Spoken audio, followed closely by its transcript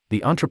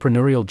The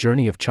entrepreneurial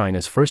journey of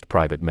China's first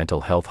private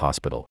mental health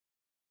hospital.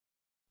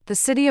 The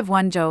city of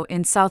Wenzhou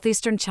in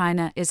southeastern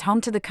China is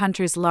home to the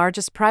country's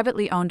largest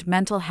privately owned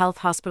mental health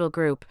hospital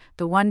group,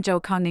 the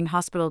Wenzhou Kongning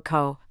Hospital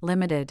Co.,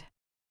 Limited.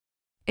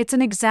 It's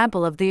an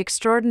example of the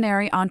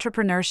extraordinary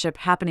entrepreneurship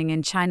happening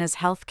in China's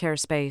healthcare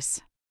space.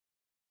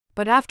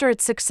 But after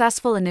its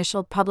successful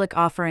initial public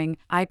offering,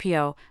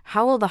 IPO,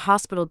 how will the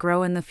hospital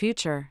grow in the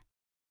future?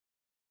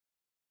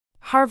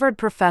 Harvard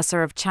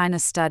professor of China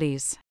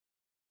Studies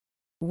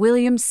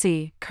William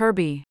C.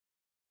 Kirby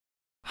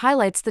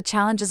highlights the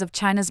challenges of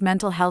China's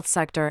mental health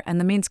sector and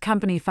the means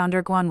company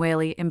founder Guan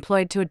Weili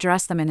employed to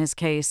address them in his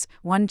case,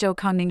 Wenzhou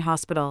Kongning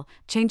Hospital,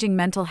 Changing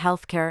Mental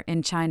Health Care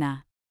in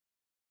China.